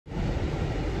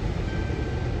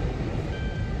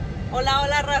Hola,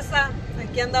 hola raza,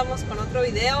 aquí andamos con otro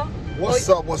video. What's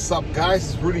up guys,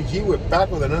 it's Rudy G, we're back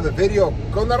with another video.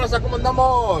 ¿Qué onda raza? ¿Cómo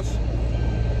andamos?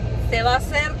 Se va a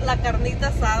hacer la carnita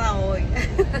asada hoy.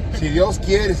 Si Dios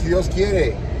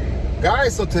quiere.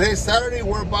 Guys, so today's Saturday,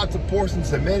 we're about to pour some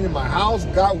cement in my house.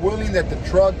 God willing that the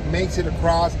truck makes it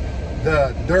across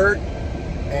the dirt,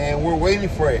 and we're waiting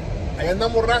for it. Ahí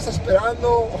andamos raza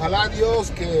esperando, ojalá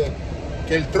Dios que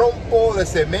el trompo de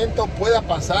cemento pueda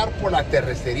pasar por la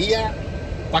terracería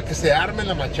para que se arme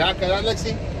la machaca, ¿verdad, Alexi?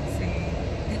 Sí.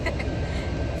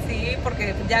 Sí,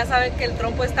 porque ya saben que el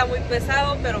trompo está muy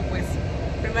pesado, pero pues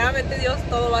primeramente Dios,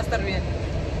 todo va a estar bien.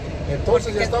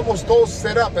 Entonces ya estamos todos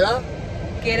set up, ¿verdad?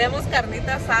 Queremos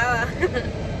carnita asada.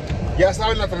 Ya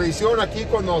saben la tradición aquí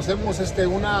cuando hacemos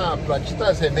una planchita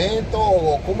de cemento,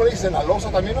 o ¿cómo le dicen? La losa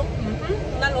también, ¿no?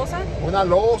 Una losa. Una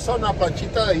losa, una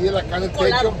planchita de ahí de la casa del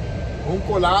techo. Un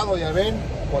colado, ya ven,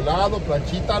 colado,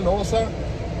 planchita, losa.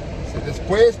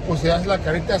 Después pues se hace la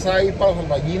carnita asada ahí para los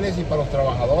albañiles y para los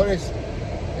trabajadores.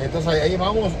 Entonces ahí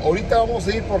vamos, ahorita vamos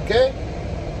a ir, ¿por qué?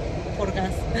 Por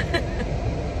gas.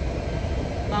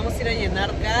 Vamos a ir a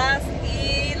llenar gas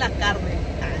y la carne.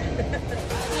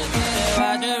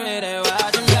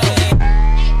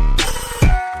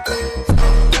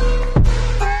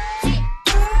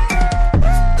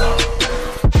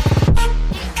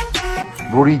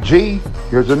 Rudy G,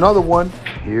 here's another one.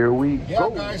 Here we go. Yeah,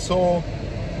 guys, so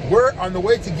we're on the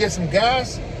way to get some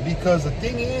gas because the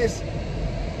thing is,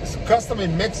 it's custom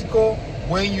in Mexico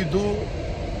when you do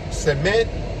cement,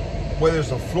 whether it's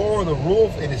the floor or the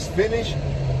roof and it's finished,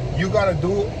 you gotta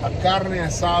do a carne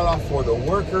asada for the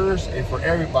workers and for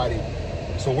everybody.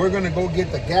 So we're gonna go get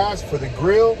the gas for the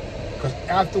grill because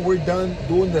after we're done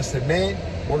doing the cement,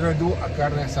 we're gonna do a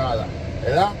carne asada,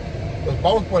 ¿verdad? Pues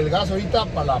vamos por el gas ahorita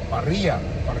para la parrillón.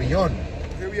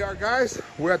 Here we are, guys.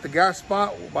 We're at the gas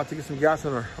spot. We're about to get some gas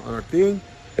on our thing,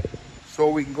 so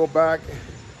we can go back,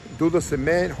 do the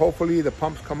cement. Hopefully the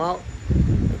pumps come out,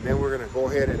 and then we're gonna go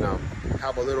ahead and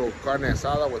have a little carne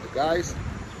asada with the guys.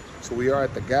 So we are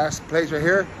at the gas place right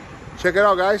here. Check it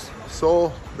out, guys.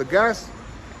 So the gas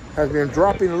has been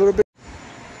dropping a little bit.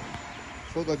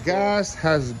 So the gas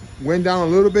has went down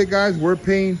a little bit, guys. We're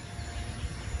paying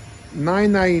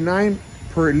 $9.99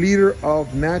 per liter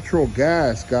of natural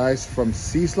gas, guys, from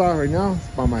Cisla right now. It's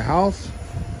by my house.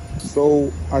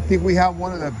 So I think we have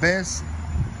one of the best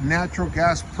natural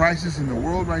gas prices in the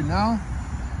world right now.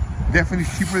 Definitely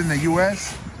cheaper than the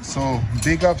US. So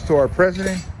big ups to our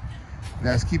president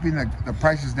that's keeping the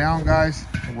prices down, guys.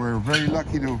 We're very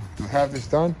lucky to have this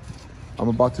done. I'm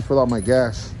about to fill out my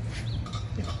gas.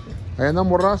 Ahí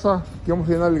andamos, raza. Aquí vamos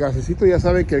a llenar el gasecito. Ya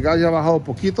saben que el gas ya ha bajado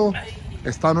poquito.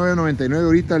 Está $9.99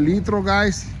 ahorita el litro,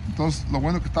 guys. Entonces lo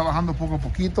bueno es que está bajando poco a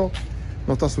poquito,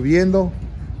 no está subiendo.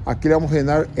 Aquí le vamos a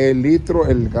llenar el litro,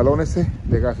 el galón ese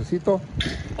de gasecito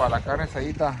para la carne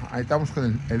asadita. Ahí estamos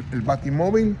con el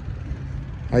batimóvil.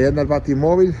 Ahí anda el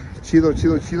batimóvil, chido,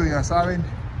 ya saben.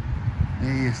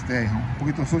 Y un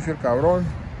poquito sucio el cabrón,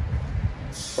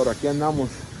 por aquí andamos,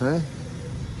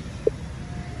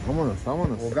 Vámonos.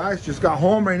 Well, guys, just got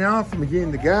home right now from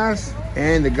getting the gas,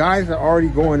 and the guys are already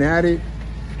going at it.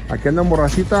 Aquí andamos,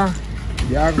 racita.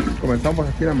 Ya comenzamos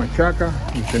aquí la machaca,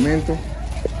 el cemento.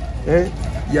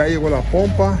 Ya llegó la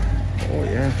pompa. Oh,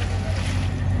 yeah.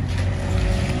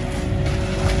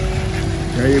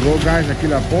 Ya llegó, guys, aquí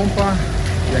la pompa.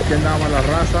 Y aquí andaba la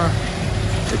raza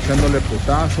echándole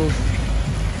putazos.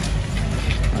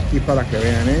 Aquí para que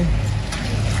vean,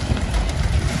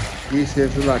 Y si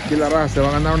es aquí la raza se va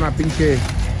a ganar una pinche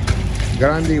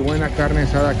grande y buena carne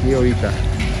asada aquí ahorita.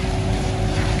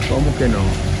 ¿Cómo que no?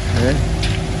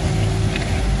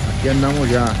 Aquí andamos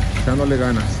ya echándole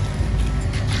ganas.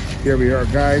 Here we are,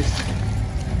 guys,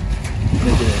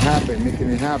 making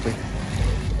it happen.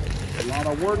 A lot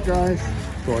of work, guys.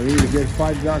 So I need to get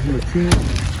 5 guys in the team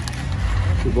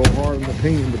to go hard in the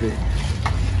paint with it.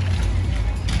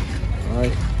 All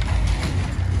right.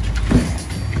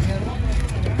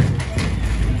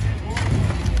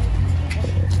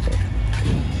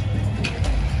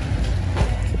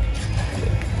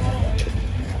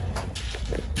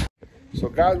 So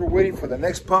guys, we're waiting for the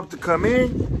next pump to come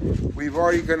in. We've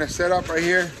already gonna set up right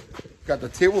here. Got the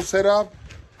table set up,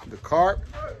 the cart,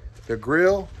 the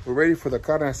grill. We're ready for the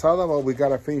carne asada, but we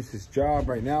gotta finish this job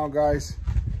right now, guys.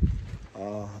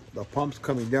 The pump's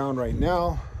coming down right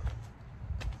now,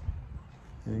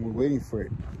 and we're waiting for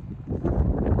it.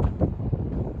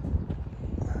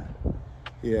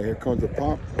 Yeah, here comes the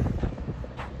pump.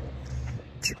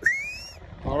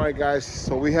 All right, guys,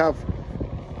 so we have,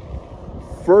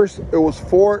 first it was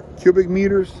 4 cubic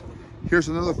meters. Here's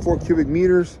another 4 cubic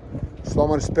meters. So I'm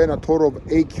gonna spend a total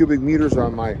of 8 cubic meters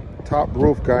on my top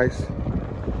roof, guys.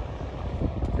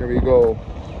 Here we go.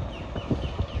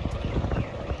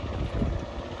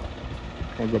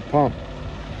 On the pump.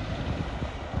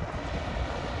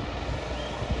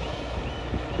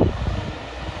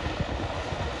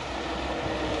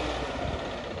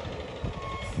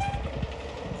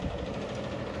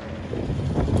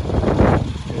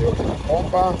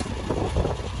 Pompa.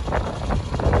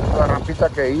 La rampita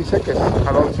que hice, que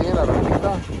jaló al 100 la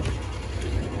rampita.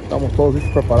 Estamos todos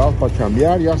listos, preparados para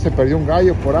chambear. Ya se perdió un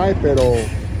gallo por ahí, pero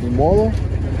ni modo.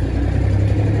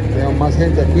 Tenemos más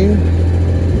gente aquí.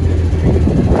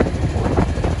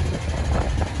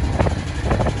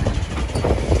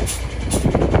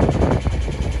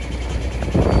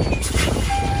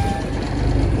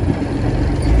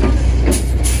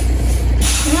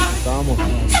 Estamos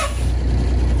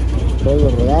todo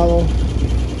rodado.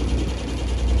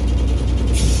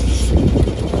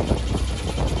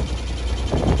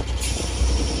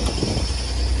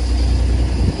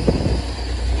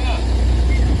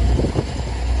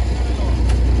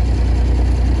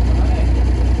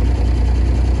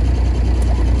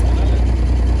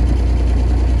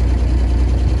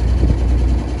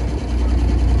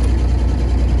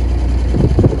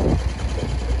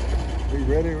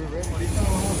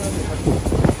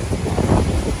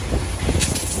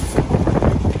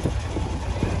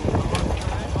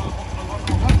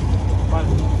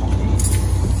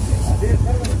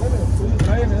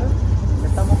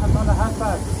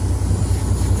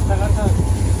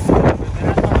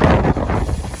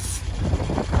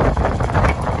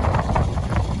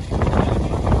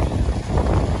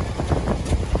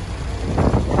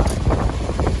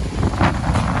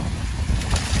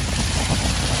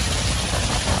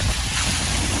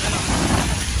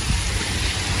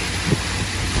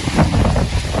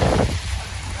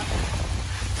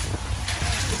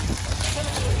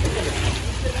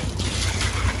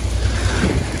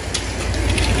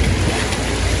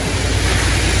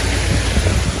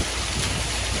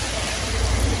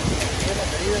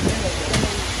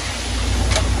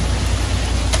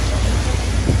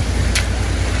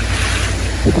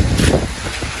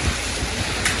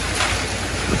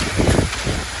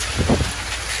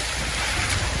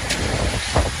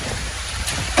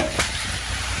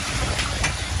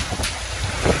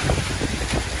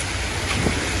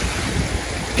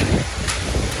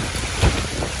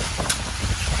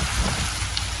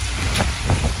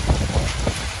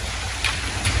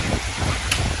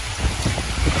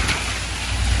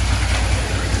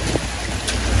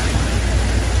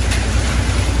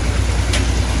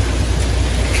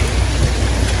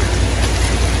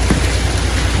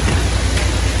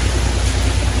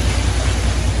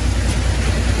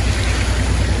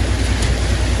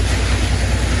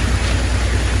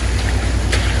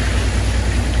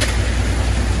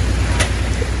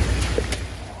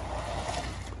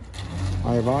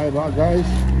 Ahí va, guys.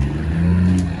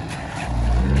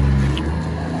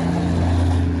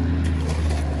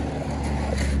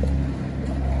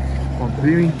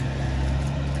 Compriming.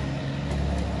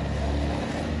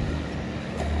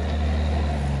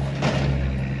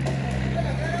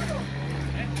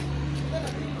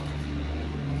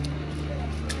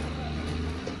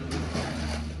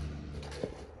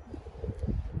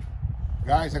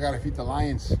 Guys, I gotta feed the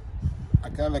lions.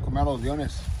 Acá le comer a los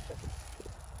leones.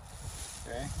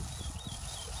 Okay.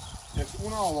 ¿Es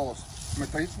una o dos? ¿Me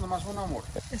trajiste nomás una, amor?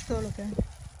 Es todo lo que hay.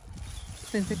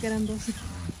 Pensé que eran 12.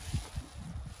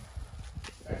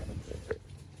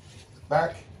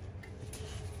 Back.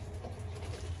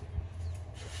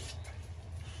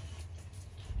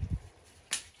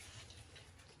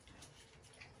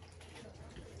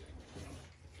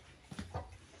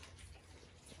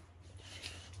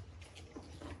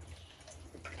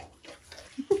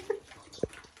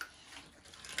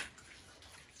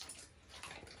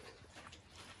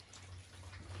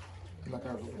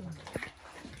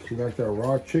 You like that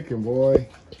raw chicken, boy.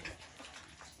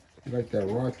 You like that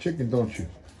raw chicken, don't you?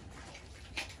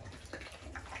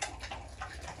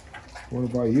 What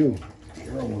about you?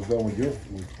 You're almost done with your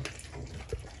food.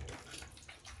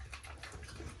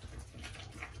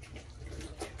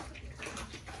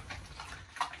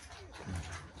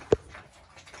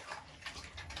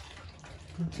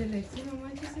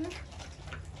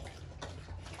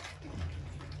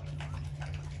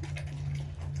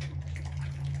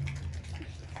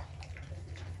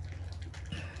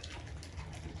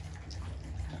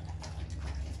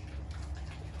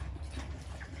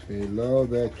 They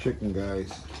love that chicken,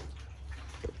 guys.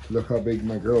 Look how big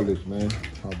my girl is, man.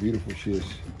 How beautiful she is.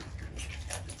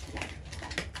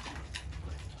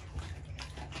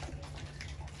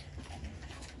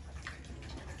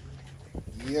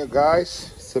 Yeah, guys,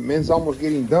 cement's almost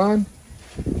getting done.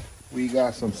 We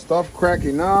got some stuff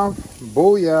cracking off.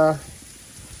 Booyah.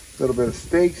 A little bit of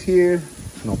steaks here.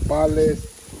 Nopales,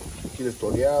 chiles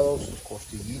toreados,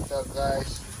 costillitas,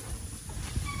 guys.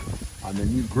 On the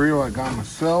new grill I got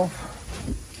myself.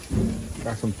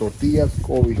 Got some tortillas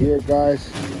over here, guys.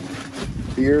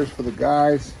 Beers for the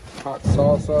guys. Hot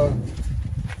salsa.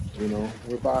 You know,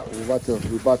 we're about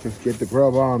to get the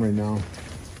grub on right now.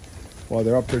 While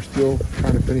they're up there still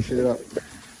trying to finish it up.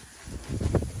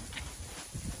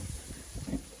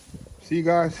 See,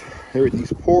 guys,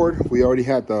 everything's poured. We already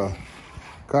had the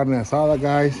carne asada,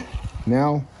 guys.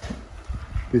 Now,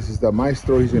 this is the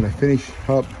maestro. He's gonna finish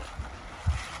up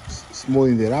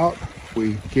smoothing it out.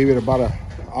 We gave it about an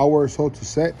hour or so to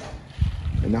set,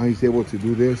 and now he's able to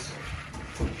do this.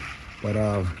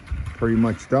 But pretty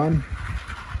much done.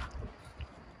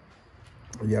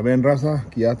 Ya ven, raza,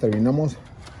 que ya terminamos.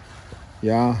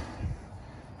 Ya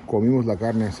comimos la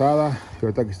carne asada. Y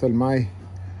ahorita aquí está el Mai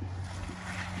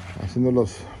haciendo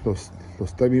los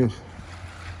términos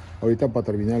ahorita para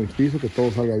terminar el piso, que todo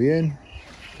salga bien.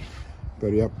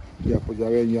 Pero pues ya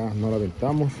ven, ya no la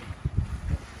aventamos.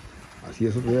 Así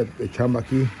es otro día de chamba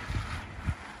aquí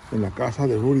en la casa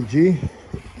de Rudy G.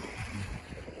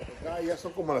 Ya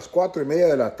son como las 4:30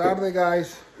 de la tarde,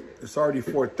 guys. It's already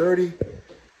 4:30.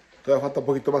 Todavía falta un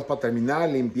poquito más para terminar,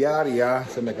 limpiar, y ya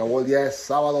se me acabó el día. Es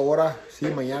sábado ahora. Sí,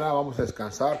 mañana vamos a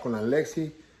descansar con la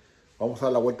Lexi. Vamos a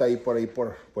dar la vuelta ahí por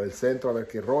el centro a ver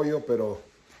qué rollo, pero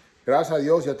gracias a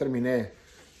Dios ya terminé.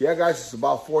 Yeah, guys, it's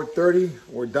about 4:30.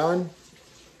 We're done.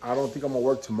 I don't think I'm gonna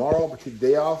work tomorrow, but take the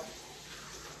day off.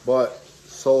 But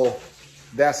so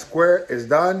that square is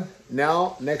done.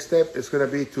 Now, next step is gonna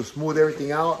be to smooth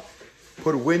everything out,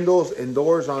 put windows and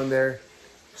doors on there,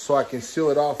 so I can seal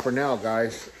it off for now,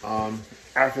 guys.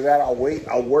 After that, I'll wait.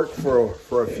 I'll work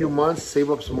for a few months, save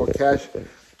up some more cash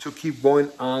to keep going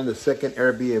on the second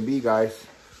Airbnb, guys.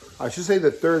 I should say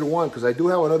the third one, because I do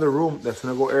have another room that's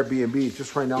gonna go Airbnb.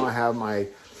 Just right now, I have my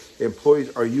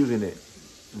employees are using it,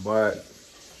 but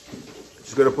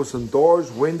just gonna put some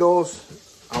doors, windows.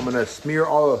 I'm gonna smear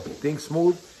all the things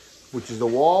smooth, which is the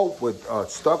wall with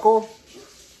stucco,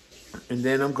 and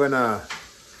then I'm gonna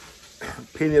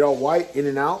paint it all white in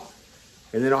and out,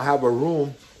 and then I'll have a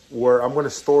room where I'm gonna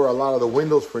store a lot of the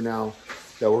windows for now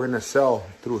that we're gonna sell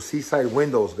through Seaside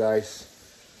Windows, guys.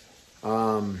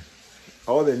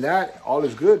 Other than that, all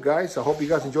is good, guys. I hope you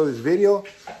guys enjoyed this video.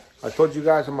 I told you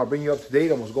guys I'm gonna bring you up to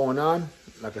date on what's going on.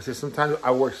 Like I said, sometimes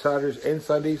I work Saturdays and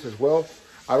Sundays as well.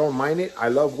 I don't mind it. I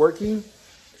love working.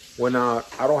 When I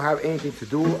don't have anything to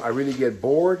do, I really get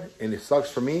bored, and it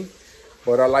sucks for me.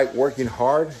 But I like working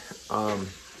hard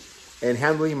and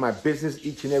handling my business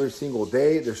each and every single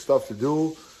day. There's stuff to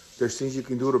do. There's things you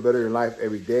can do to better your life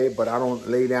every day. But I don't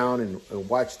lay down and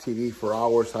watch TV for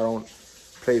hours. I don't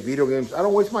play video games. I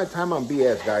don't waste my time on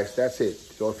BS, guys. That's it.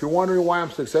 So if you're wondering why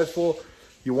I'm successful,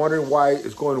 you're wondering why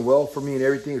it's going well for me and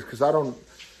everything, it's because I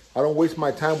don't waste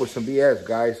my time with some BS,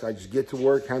 guys. I just get to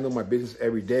work, handle my business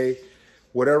every day.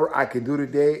 Whatever I can do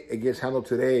today, it gets handled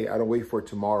today. I don't wait for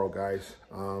tomorrow, guys.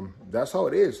 That's how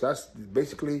it is. That's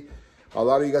basically, a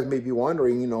lot of you guys may be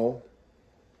wondering, you know,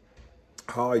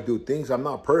 how I do things. I'm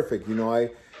not perfect. You know,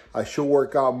 I should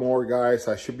work out more, guys.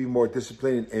 I should be more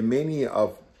disciplined in many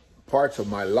of parts of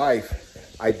my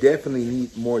life. I definitely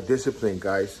need more discipline,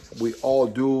 guys. We all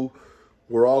do.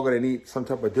 We're all going to need some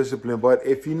type of discipline. But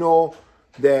if you know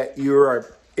that you're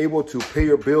able to pay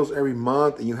your bills every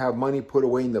month and you have money put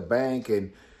away in the bank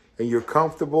and you're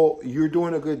comfortable, you're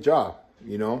doing a good job,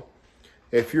 you know.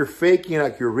 If you're faking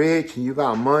like you're rich and you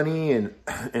got money and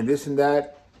this and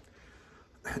that,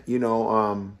 you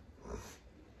know,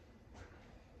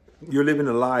 you're living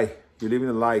a lie. You're living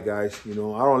a lie, guys. You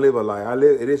know, I don't live a lie.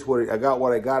 It is what I got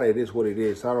what I got. It is what it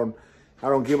is. I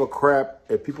don't give a crap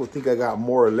if people think I got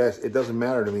more or less. It doesn't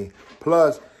matter to me.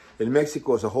 Plus, in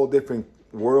Mexico, it's a whole different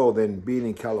world than being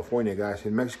in California, guys.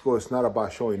 In Mexico, it's not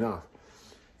about showing off.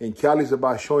 In Cali, it's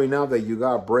about showing off that you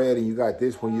got bread and you got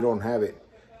this when you don't have it.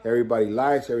 Everybody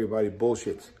lies, everybody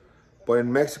bullshits. But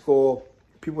in Mexico,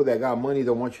 people that got money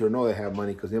don't want you to know they have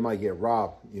money because they might get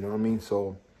robbed. You know what I mean?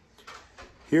 So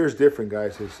here's different,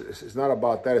 guys. It's not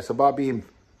about that. It's about being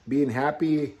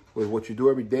happy with what you do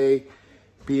every day,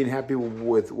 being happy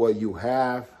with what you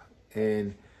have,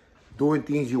 and doing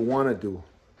things you want to do,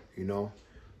 you know.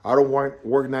 I don't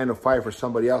work 9 to 5 for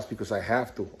somebody else because I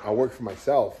have to. I work for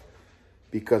myself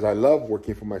because I love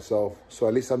working for myself. So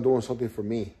at least I'm doing something for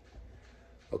me.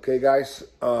 Okay, guys.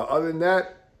 Other than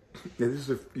that, if this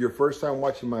is your first time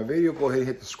watching my video, go ahead and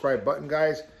hit the subscribe button,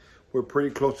 guys. We're pretty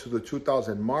close to the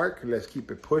 2,000 mark. Let's keep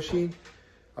it pushing.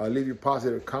 Leave your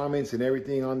positive comments and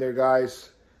everything on there, guys.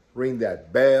 Ring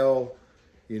that bell.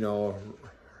 You know,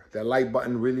 that like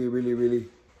button really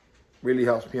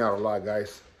helps me out a lot,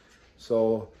 guys.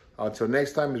 So until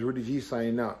next time, it's Rudy G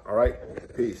signing out. All right,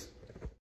 peace.